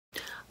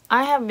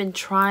I have been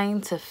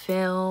trying to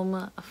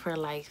film for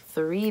like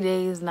 3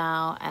 days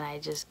now and I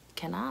just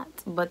cannot.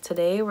 But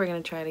today we're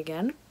gonna try it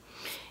again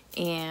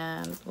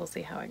and we'll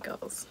see how it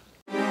goes.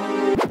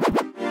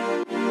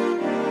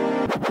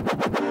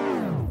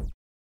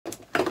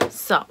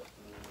 So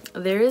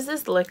there is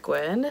this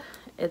liquid.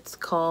 It's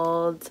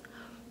called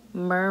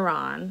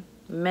Mehron.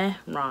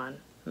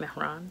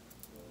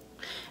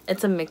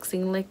 It's a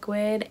mixing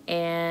liquid,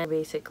 and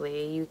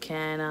basically you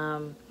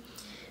can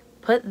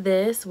put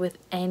this with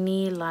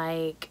any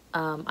like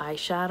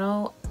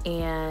eyeshadow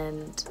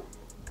and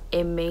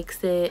it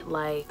makes it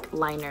like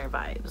liner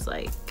vibes.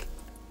 Like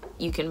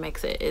you can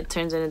mix it, it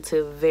turns it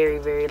into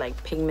very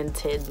like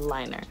pigmented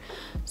liner.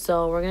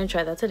 So we're gonna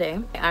try that today.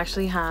 I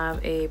actually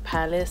have a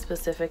palette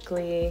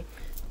specifically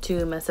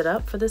to mess it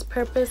up for this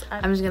purpose.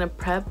 I'm just gonna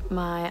prep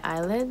my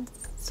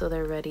eyelids so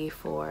they're ready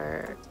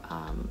for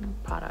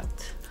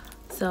product.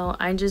 So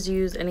I just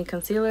use any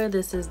concealer.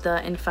 This is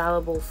the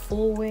Infallible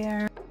Full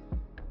Wear.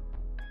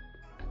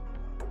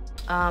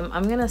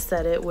 I'm gonna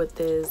set it with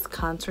this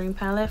contouring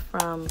palette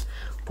from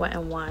Wet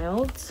n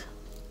Wild.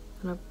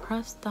 I'm gonna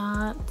press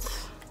that.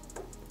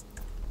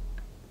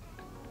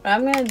 What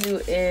I'm gonna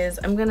do is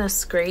I'm gonna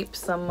scrape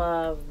some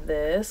of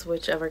this,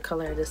 whichever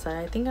color I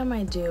decide. I think I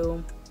might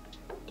do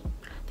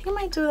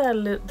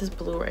that this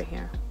blue right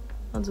here.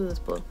 I'll do this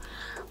blue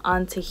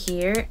onto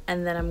here,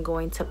 and then I'm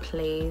going to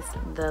place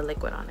the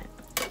liquid on it.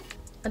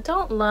 I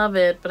don't love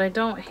it, but I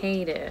don't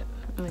hate it.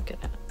 Look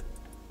at it.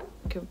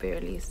 You can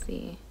barely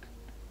see.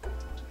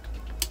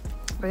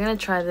 We're gonna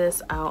try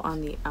this out on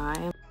the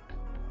eye.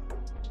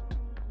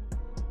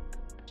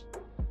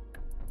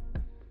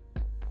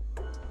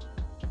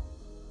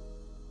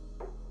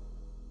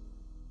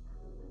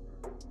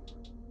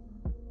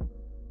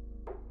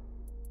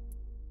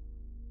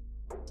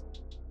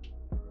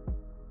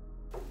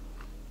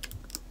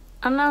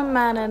 I'm not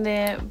mad at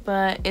it,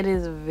 but it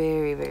is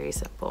very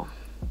simple.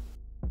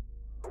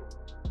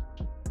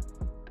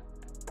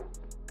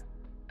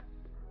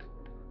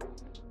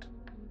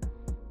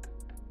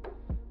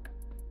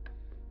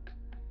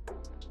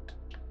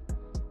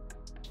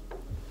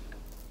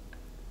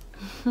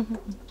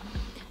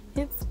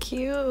 It's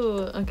cute.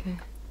 Okay.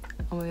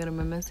 Oh my god, am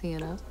I messing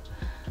it up?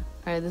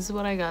 Alright, this is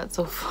what I got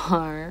so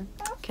far.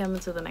 Okay, I'm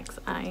into the next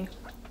eye.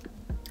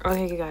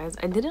 Okay guys,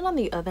 I did it on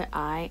the other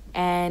eye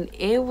and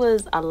it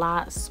was a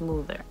lot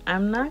smoother.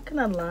 I'm not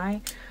gonna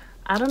lie,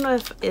 I don't know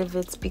if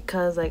it's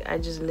because like I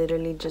just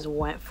literally just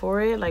went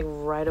for it like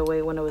right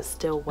away when it was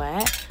still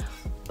wet,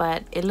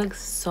 but it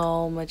looks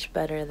so much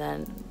better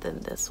than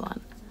this one,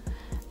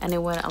 and it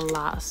went a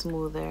lot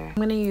smoother. I'm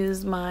gonna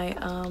use my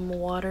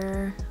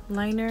water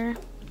liner.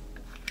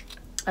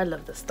 I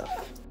love this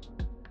stuff.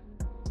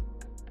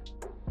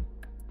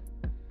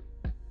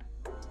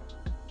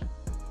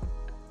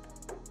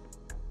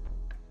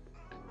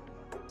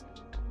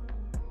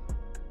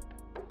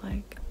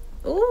 Like,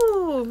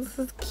 ooh, this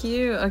is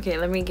cute. Okay,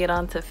 let me get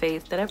on to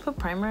face. Did I put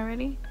primer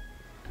already?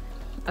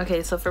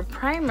 Okay, so for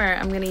primer,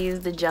 I'm gonna use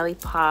the Jelly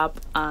Pop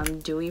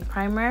Dewy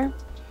Primer.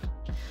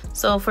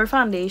 So for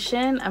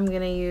foundation, I'm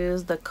gonna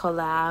use the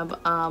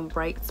Collab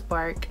Bright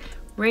Spark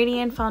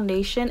Radiant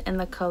Foundation in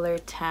the color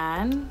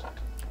Tan.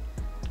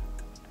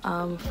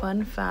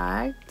 Fun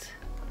fact,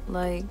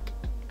 like,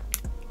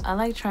 I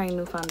like trying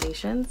new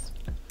foundations,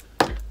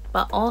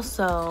 but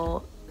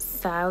also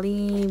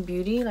Sally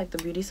Beauty, like the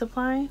beauty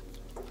supply,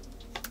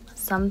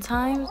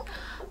 sometimes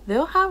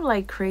they'll have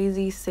like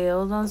crazy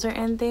sales on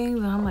certain things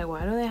and I'm like,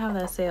 why do they have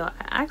that sale?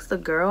 I asked the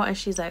girl and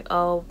she's like,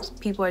 oh,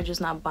 people are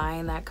just not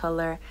buying that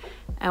color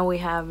and we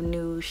have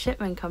new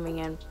shipment coming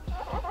in.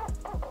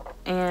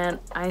 And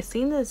I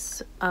seen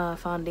this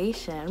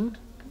foundation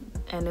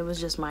and it was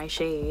just my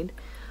shade.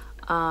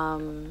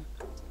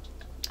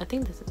 I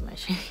think this is my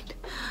shade.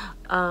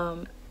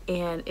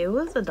 And it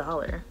was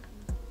 $1.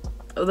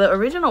 The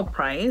original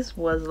price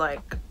was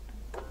like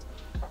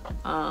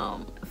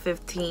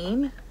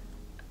 15,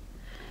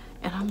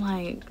 and I'm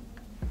like,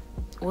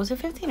 was it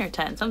 15 or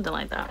 10, something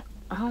like that.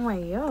 I'm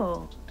like,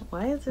 yo,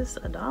 why is this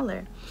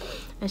 $1?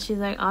 And she's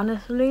like,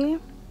 honestly,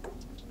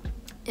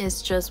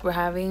 it's just we're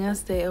having a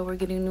sale, we're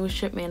getting new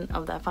shipment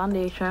of that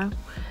foundation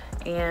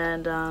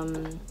and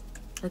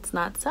it's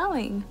not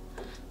selling,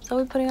 so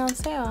we put it on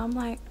sale. I'm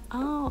like,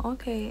 oh,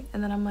 okay.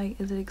 And then I'm like,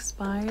 is it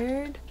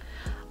expired?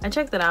 I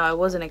checked it out, it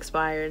wasn't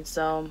expired.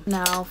 So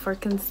now for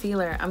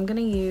concealer, I'm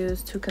gonna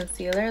use 2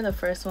 concealer. The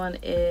first one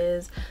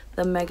is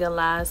the Mega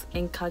Last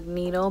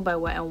Incognito by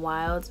Wet n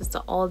Wild. It's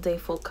the all day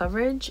full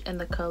coverage in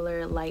the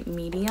color light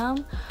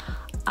medium.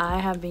 I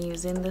have been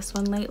using this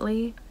one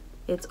lately.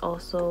 It's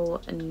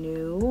also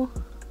new.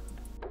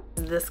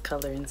 This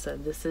color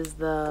instead, this is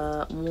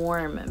the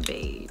warm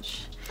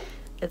beige.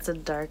 It's a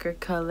darker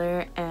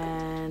color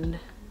and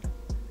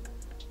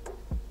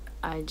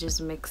I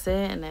just mix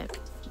it and it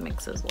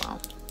mixes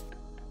well.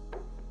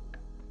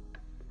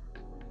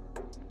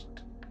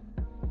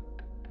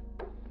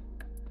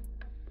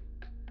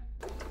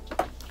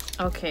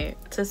 Okay,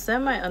 to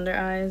set my under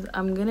eyes,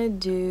 I'm gonna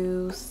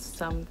do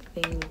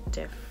something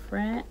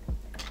different.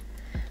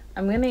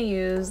 I'm gonna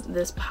use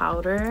this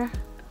powder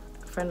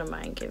friend of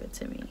mine gave it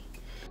to me.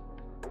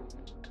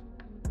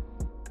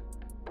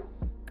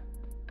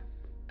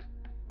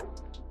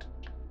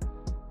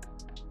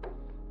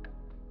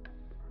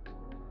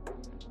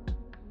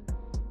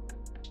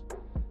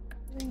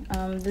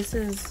 This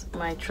is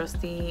my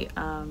trusty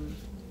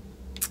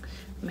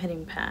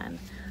hitting pan.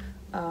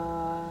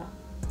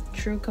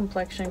 True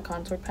Complexion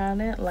Contour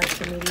Palette, Light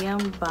to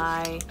Medium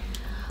by,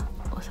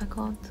 what's that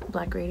called?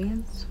 Black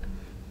Radiance.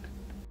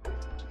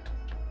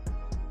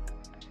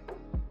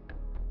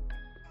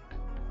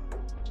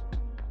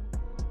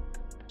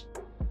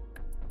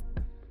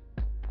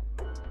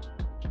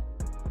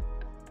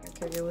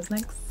 Okay, what's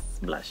next?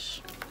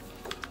 Blush.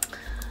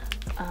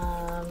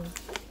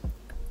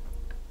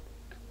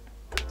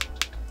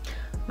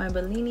 My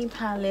Bellini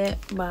palette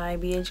by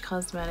BH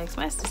Cosmetics.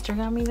 My sister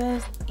got me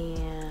this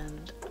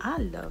and I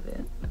love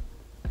it.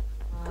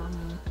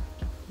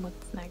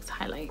 What's next?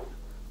 Highlight.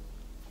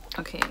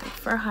 Okay,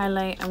 for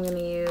highlight, I'm gonna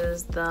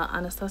use the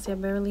Anastasia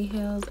Beverly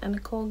Hills and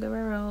Nicole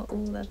Guerrero.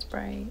 Ooh, that's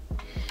bright.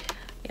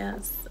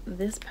 Yes,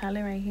 this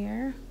palette right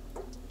here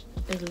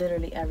is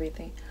literally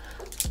everything.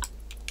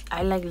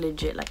 I like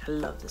legit, like I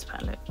love this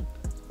palette.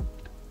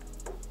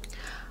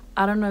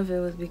 I don't know if it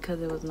was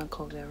because it was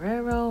Nicole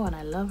Guerrero and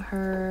I love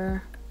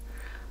her,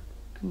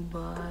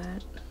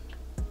 but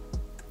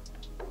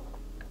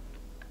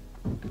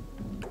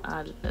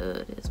I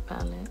love this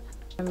palette.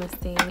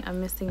 I'm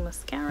missing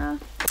mascara.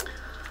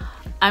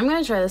 I'm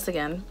gonna try this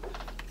again.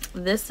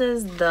 This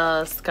is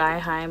the Sky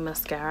High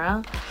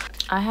mascara.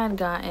 I had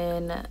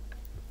gotten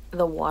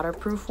the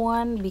waterproof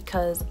one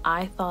because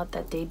I thought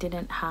that they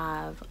didn't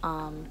have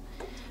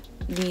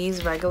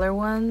these regular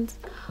ones.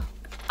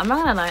 I'm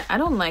not gonna lie, I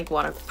don't like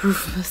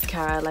waterproof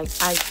mascara. Like,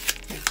 I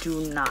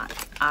do not.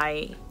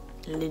 I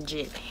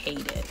legit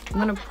hate it. I'm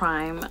gonna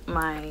prime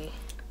my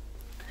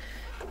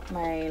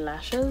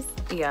lashes.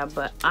 Yeah,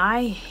 but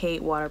I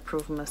hate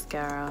waterproof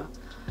mascara.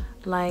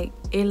 Like,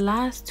 it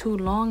lasts too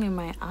long in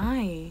my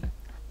eye.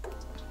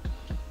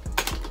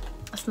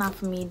 It's not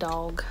for me,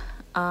 dog.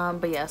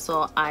 But yeah,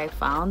 so I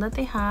found that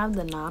they have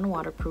the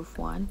non-waterproof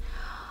one.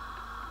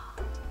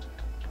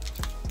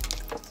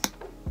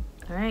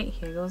 All right,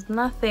 here goes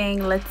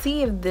nothing. Let's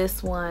see if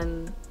this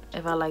one,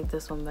 if I like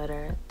this one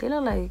better. They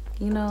look like,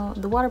 you know,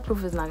 the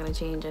waterproof is not gonna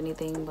change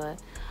anything,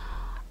 but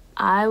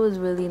I was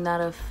really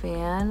not a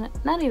fan.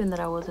 Not even that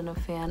I wasn't a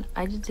fan,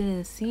 I just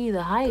didn't see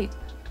the hype.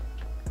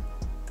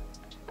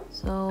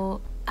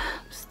 So I'm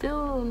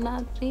still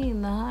not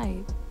seeing the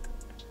hype.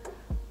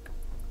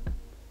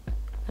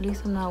 At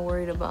least I'm not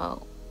worried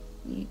about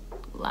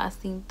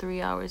lasting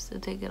 3 hours to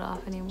take it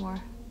off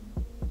anymore.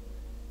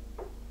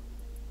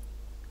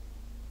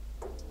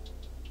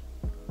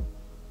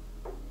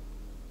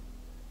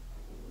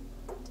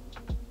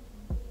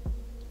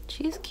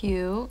 She's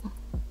cute.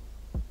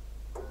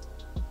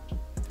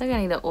 I think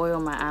I need to oil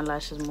my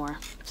eyelashes more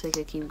so they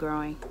could keep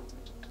growing.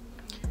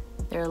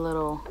 They're a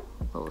little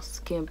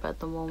skimp at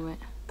the moment.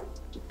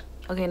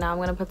 Okay, now I'm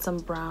gonna put some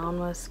brown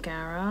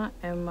mascara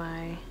in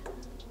my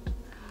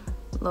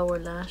lower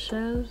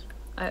lashes.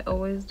 I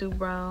always do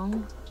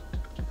brown.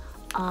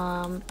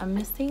 I'm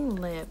missing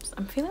lips.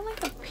 I'm feeling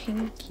like a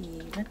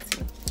pinky. Let's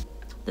see.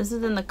 This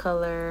is in the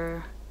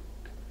color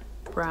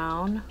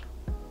brown.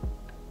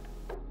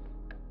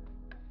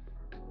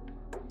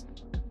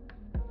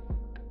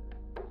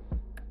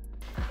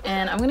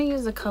 And I'm gonna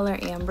use the color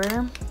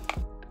amber.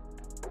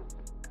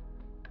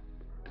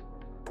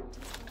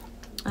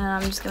 And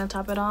I'm just gonna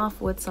top it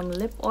off with some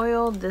lip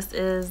oil. This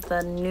is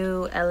the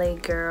new LA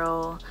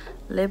Girl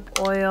lip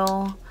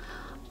oil.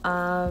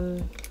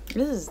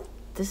 This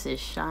is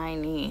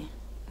shiny.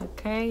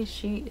 Okay,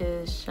 she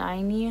is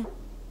shiny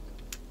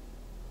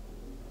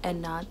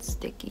and not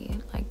sticky.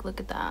 Like, look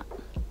at that.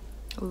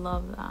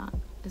 Love that.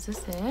 Is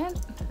this it?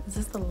 Is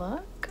this the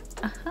look?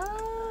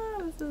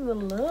 This is the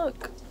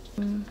look.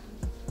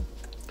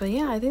 But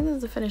yeah, I think this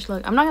is the finished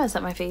look. I'm not gonna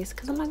set my face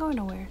because I'm not going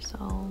nowhere,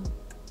 so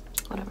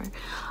whatever.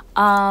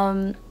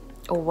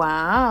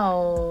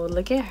 Wow,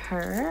 look at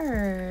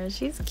her.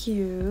 She's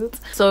cute.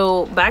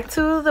 So back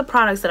to the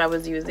products that I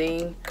was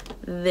using.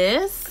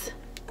 This,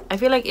 I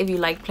feel like if you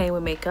like playing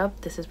with makeup,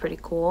 this is pretty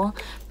cool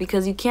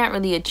because you can't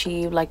really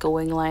achieve like a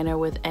wing liner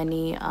with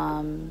any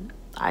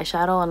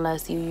eyeshadow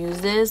unless you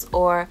use this.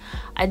 Or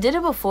I did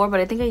it before,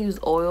 but I think I used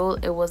oil.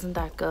 It wasn't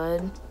that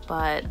good,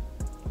 but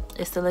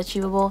it's still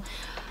achievable.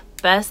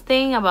 Best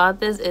thing about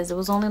this is it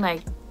was only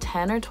like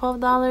 $10 or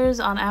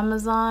 $12 on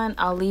Amazon.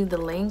 I'll leave the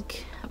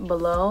link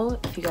below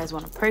if you guys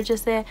want to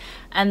purchase it.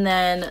 And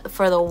then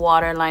for the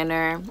water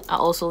liner, I'll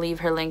also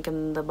leave her link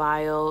in the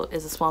bio.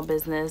 It's a small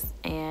business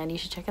and you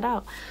should check it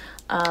out.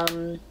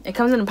 It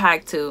comes in a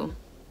pack too.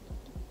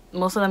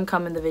 Most of them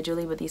come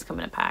individually, but these come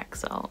in a pack,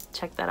 so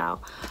check that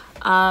out.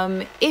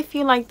 If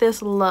you like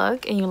this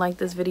look and you like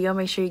this video,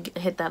 make sure you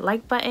hit that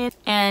like button.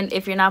 And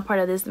if you're not part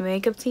of this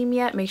makeup team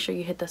yet, make sure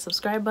you hit the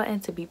subscribe button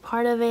to be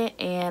part of it.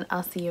 And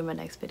I'll see you in my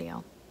next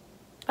video.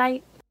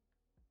 Bye.